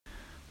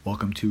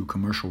Welcome to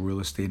Commercial Real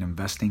Estate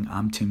Investing.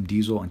 I'm Tim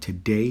Diesel, and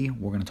today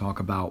we're going to talk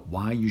about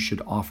why you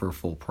should offer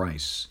full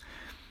price.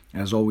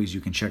 As always, you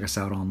can check us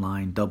out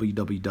online,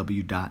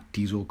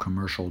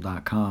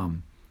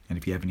 www.dieselcommercial.com. And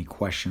if you have any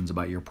questions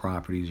about your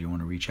properties, you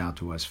want to reach out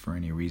to us for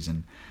any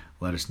reason,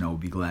 let us know. We'll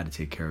be glad to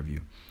take care of you.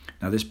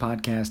 Now, this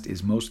podcast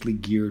is mostly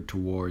geared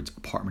towards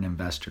apartment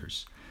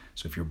investors.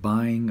 So if you're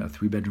buying a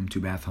 3-bedroom,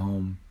 2-bath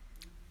home,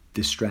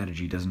 this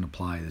strategy doesn't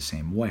apply the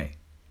same way.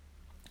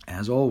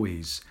 As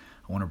always,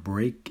 I want to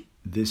break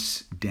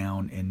this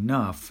down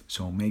enough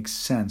so it makes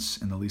sense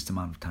in the least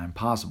amount of time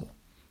possible.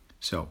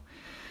 So,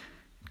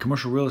 in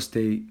commercial real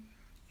estate,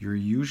 you're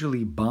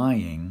usually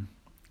buying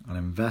an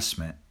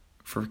investment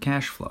for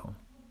cash flow.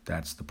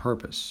 That's the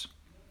purpose.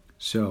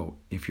 So,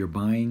 if you're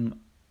buying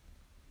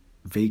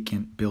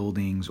vacant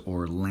buildings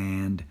or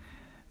land,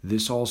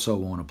 this also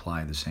won't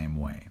apply the same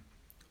way.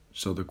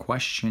 So the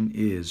question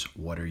is,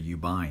 what are you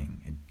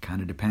buying? It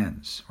kind of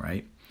depends,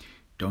 right?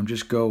 Don't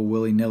just go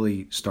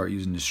willy-nilly, start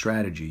using the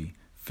strategy.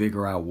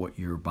 Figure out what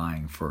you're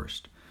buying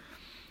first.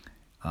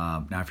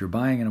 Now, if you're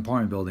buying an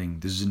apartment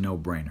building, this is a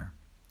no-brainer.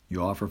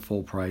 You offer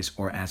full price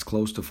or as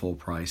close to full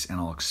price, and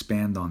I'll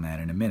expand on that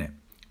in a minute.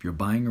 If you're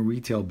buying a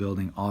retail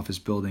building, office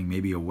building,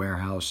 maybe a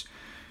warehouse,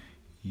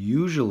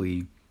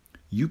 usually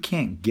you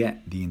can't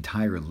get the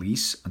entire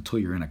lease until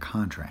you're in a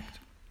contract.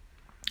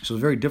 So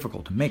it's very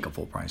difficult to make a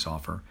full price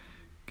offer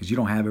because you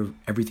don't have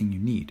everything you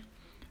need.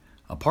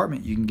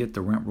 Apartment, you can get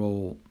the rent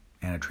roll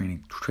and a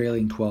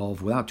trailing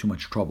 12 without too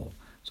much trouble.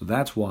 So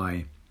that's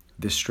why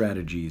this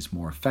strategy is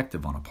more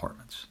effective on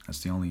apartments. That's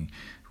the main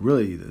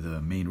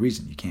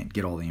reason. You can't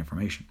get all the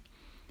information.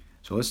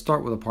 So let's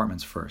start with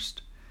apartments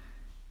first.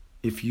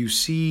 If you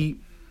see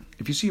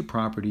a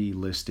property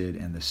listed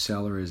and the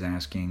seller is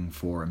asking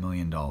for $1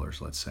 million,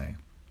 let's say,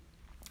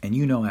 and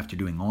you know after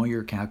doing all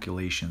your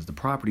calculations, the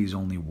property is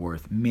only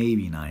worth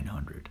maybe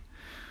 $900.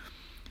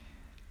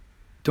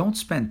 Don't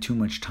spend too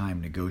much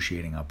time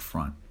negotiating up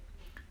front,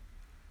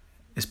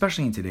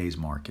 especially in today's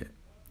market.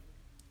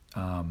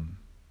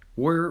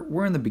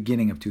 We're in the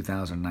beginning of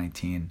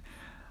 2019.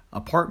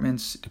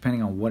 Apartments,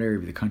 depending on what area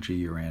of the country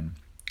you're in,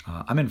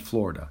 I'm in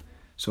Florida,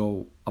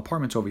 so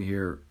apartments over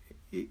here,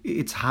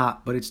 it's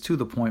hot, but it's to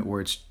the point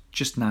where it's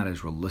just not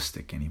as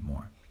realistic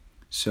anymore.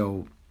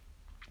 So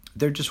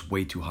they're just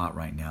way too hot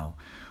right now,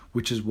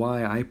 which is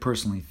why I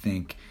personally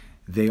think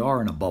they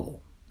are in a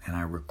bubble. And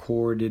I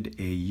recorded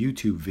a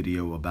YouTube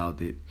video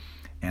about it,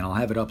 and I'll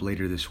have it up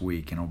later this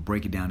week, and I'll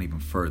break it down even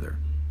further.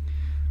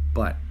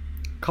 But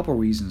a couple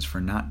reasons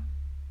for not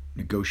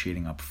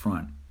negotiating up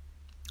front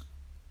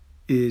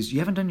is you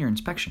haven't done your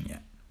inspection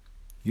yet.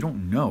 You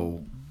don't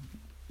know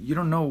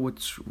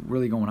what's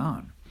really going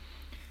on.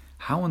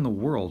 How in the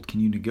world can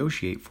you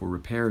negotiate for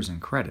repairs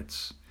and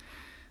credits?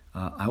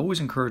 I always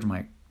encourage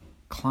my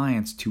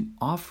clients to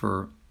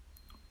offer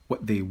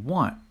what they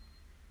want,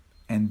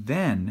 and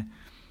then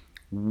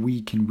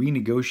we can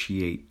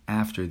renegotiate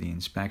after the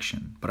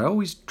inspection. But I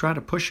always try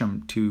to push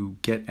them to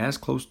get as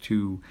close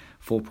to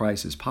full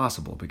price as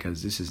possible,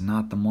 because this is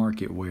not the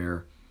market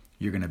where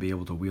you're going to be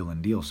able to wheel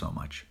and deal so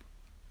much.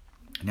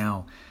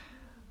 Now,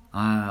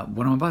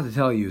 what I'm about to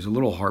tell you is a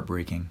little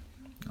heartbreaking.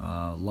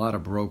 A lot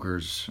of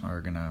brokers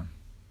are going to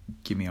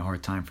give me a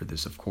hard time for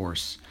this, of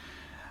course.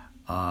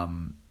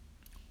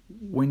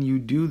 When you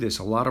do this,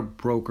 a lot of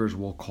brokers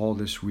will call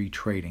this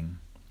retrading,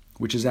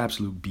 which is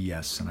absolute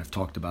BS, and I've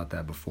talked about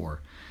that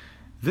before.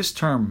 This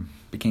term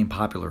became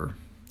popular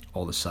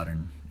all of a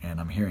sudden, and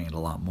I'm hearing it a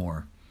lot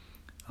more.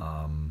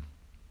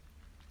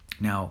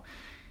 Now,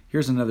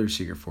 here's another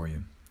secret for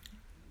you.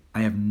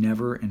 I have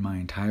never in my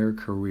entire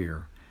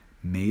career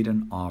made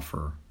an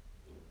offer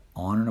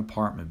on an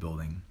apartment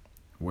building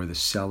where the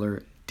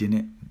seller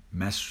didn't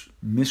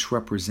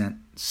misrepresent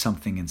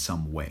something in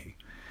some way.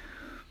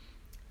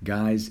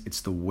 Guys,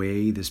 it's the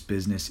way this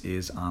business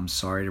is. I'm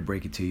sorry to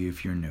break it to you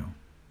if you're new.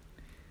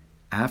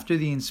 After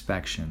the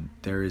inspection,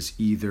 there is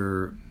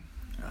either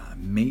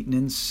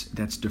maintenance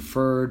that's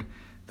deferred,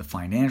 the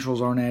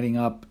financials aren't adding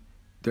up,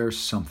 there's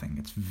something.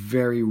 It's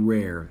very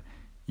rare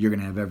you're going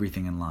to have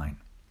everything in line.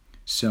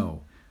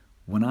 So,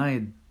 when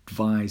I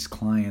advise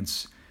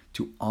clients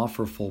to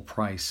offer full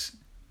price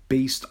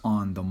based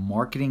on the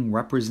marketing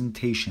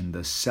representation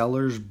the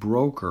seller's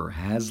broker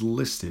has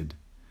listed,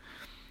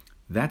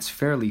 that's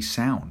fairly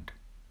sound.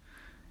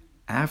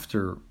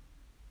 After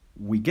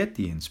we get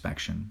the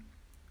inspection,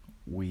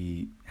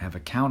 we have a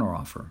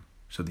counteroffer.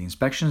 So the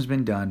inspection has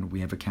been done, we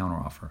have a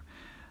counteroffer.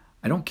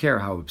 I don't care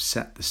how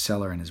upset the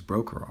seller and his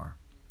broker are.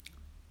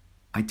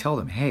 I tell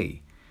them,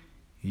 hey,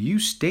 you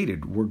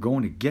stated we're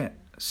going to get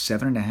a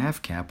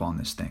 7.5 cap on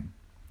this thing.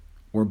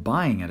 We're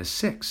buying at a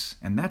 6,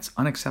 and that's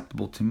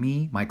unacceptable to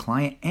me, my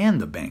client,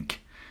 and the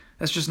bank.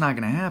 That's just not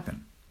going to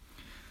happen.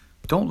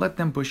 Don't let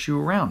them push you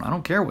around. I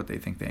don't care what they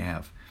think they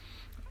have.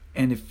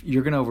 And if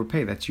you're going to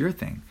overpay, that's your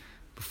thing.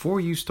 Before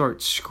you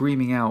start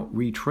screaming out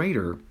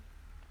retrader,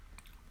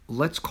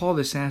 let's call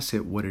this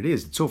asset what it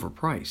is. It's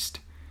overpriced.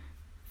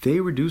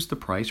 They reduce the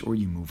price or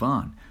you move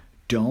on.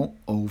 Don't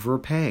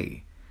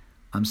overpay.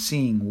 I'm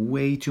seeing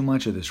way too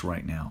much of this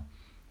right now.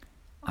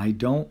 I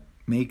don't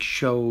make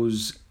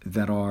shows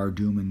that are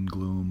doom and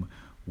gloom.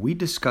 We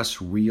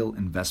discuss real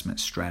investment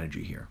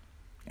strategy here.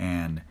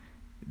 And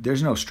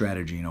there's no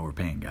strategy in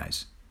overpaying,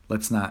 guys.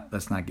 Let's not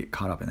get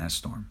caught up in that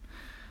storm.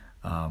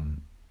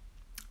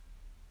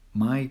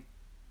 My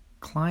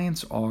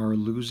clients are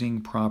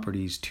losing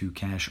properties to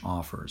cash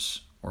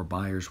offers or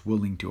buyers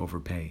willing to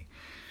overpay.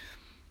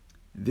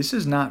 This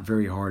is not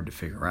very hard to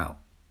figure out.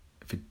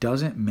 If it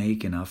doesn't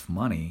make enough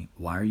money,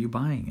 why are you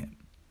buying it?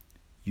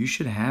 You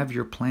should have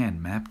your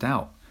plan mapped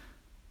out.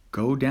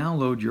 Go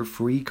download your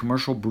free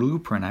commercial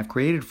blueprint I've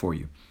created for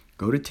you.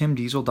 Go to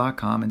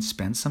timdiesel.com and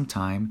spend some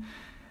time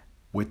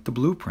with the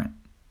blueprint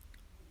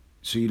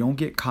so you don't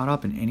get caught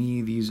up in any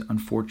of these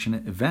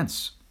unfortunate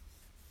events.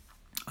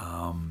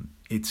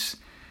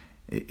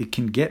 It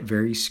can get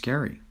very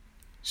scary.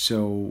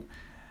 So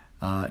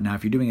now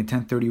if you're doing a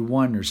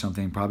 1031 or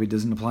something, probably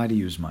doesn't apply to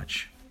you as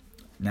much.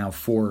 Now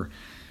for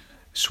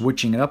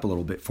switching it up a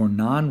little bit, for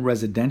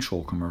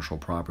non-residential commercial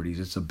properties,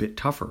 it's a bit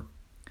tougher.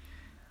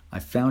 I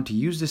found to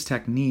use this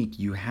technique,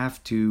 you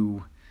have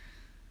to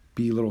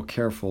be a little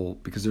careful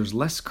because there's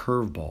less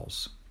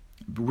curveballs.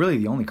 Really,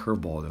 the only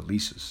curveball are the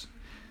leases.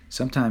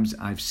 Sometimes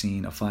I've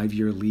seen a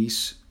 5-year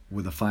lease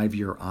with a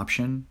 5-year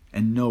option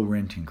and no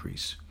rent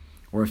increase.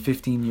 Or a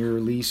 15-year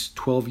lease,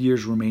 12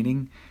 years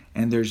remaining,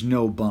 and there's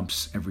no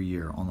bumps every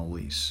year on the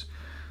lease.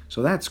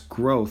 So that's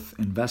growth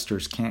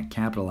investors can't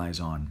capitalize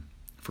on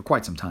for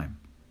quite some time.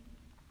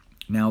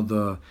 Now,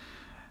 the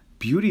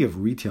beauty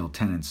of retail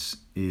tenants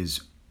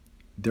is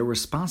they're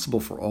responsible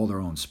for all their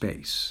own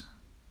space.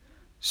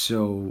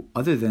 So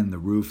other than the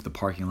roof, the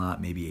parking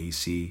lot, maybe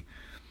AC,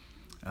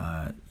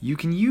 you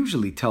can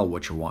usually tell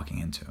what you're walking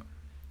into.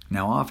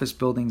 Now, office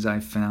buildings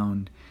I've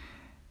found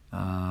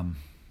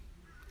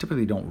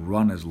typically don't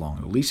run as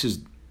long.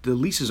 The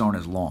leases aren't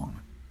as long.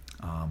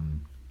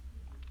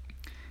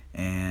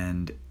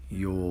 And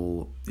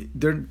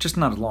they're just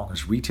not as long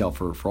as retail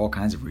for all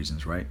kinds of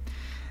reasons, right?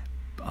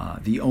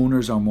 The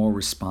owners are more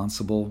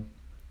responsible.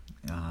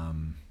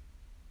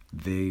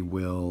 They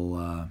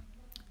will,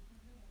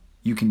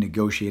 you can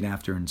negotiate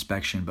after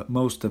inspection, but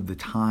most of the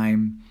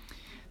time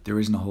there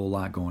isn't a whole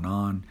lot going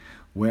on.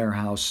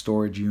 Warehouse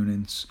storage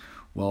units.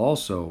 Well,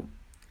 also,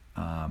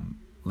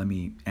 let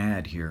me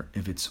add here,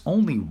 if it's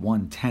only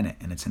one tenant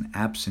and it's an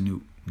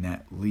absolute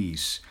net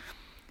lease,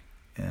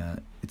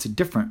 it's a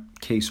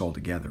different case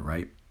altogether,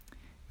 right?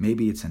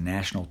 Maybe it's a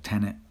national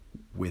tenant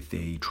with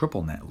a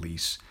triple net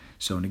lease.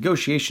 So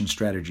negotiation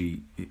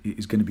strategy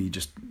is going to be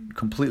just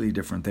completely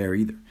different there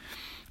either.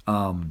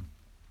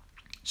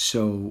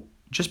 So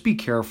just be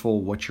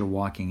careful what you're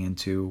walking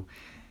into.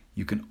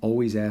 You can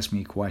always ask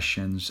me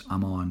questions.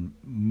 I'm on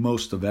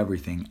most of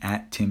everything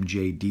at Tim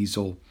J.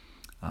 Diesel.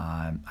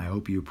 I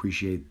hope you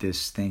appreciate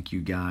this. Thank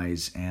you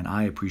guys, and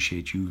I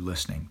appreciate you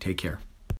listening. Take care.